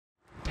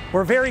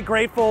We're very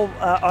grateful.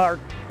 Our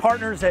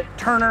partners at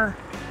Turner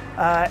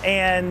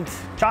and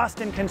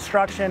Jostin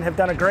Construction have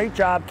done a great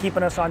job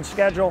keeping us on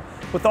schedule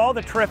with all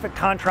the terrific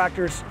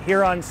contractors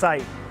here on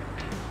site.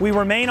 We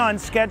remain on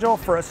schedule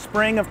for a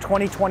spring of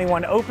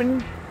 2021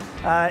 open,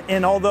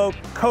 and although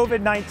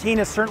COVID-19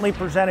 has certainly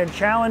presented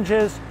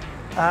challenges,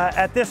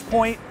 at this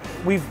point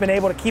we've been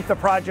able to keep the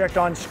project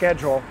on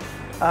schedule.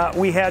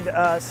 We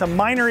had some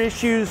minor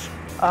issues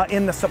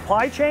in the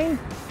supply chain,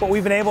 but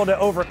we've been able to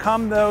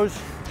overcome those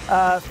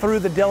through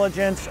the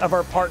diligence of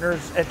our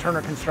partners at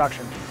Turner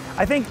Construction.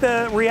 I think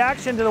the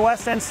reaction to the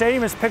West End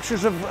Stadium, as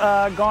pictures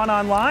have gone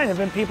online, have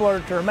been people are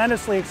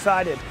tremendously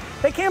excited.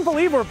 They can't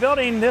believe we're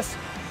building this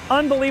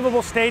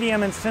unbelievable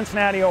stadium in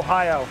Cincinnati,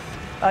 Ohio.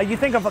 You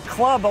think of a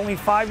club only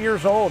 5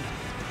 years old,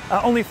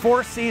 only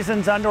 4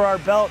 seasons under our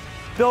belt,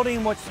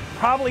 building what's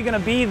probably going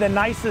to be the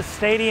nicest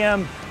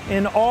stadium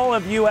in all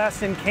of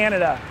US and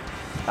Canada.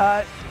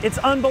 It's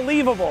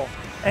unbelievable,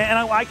 and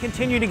I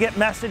continue to get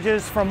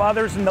messages from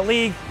others in the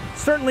league,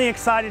 certainly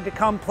excited to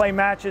come play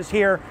matches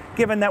here,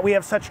 given that we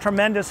have such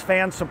tremendous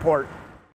fan support.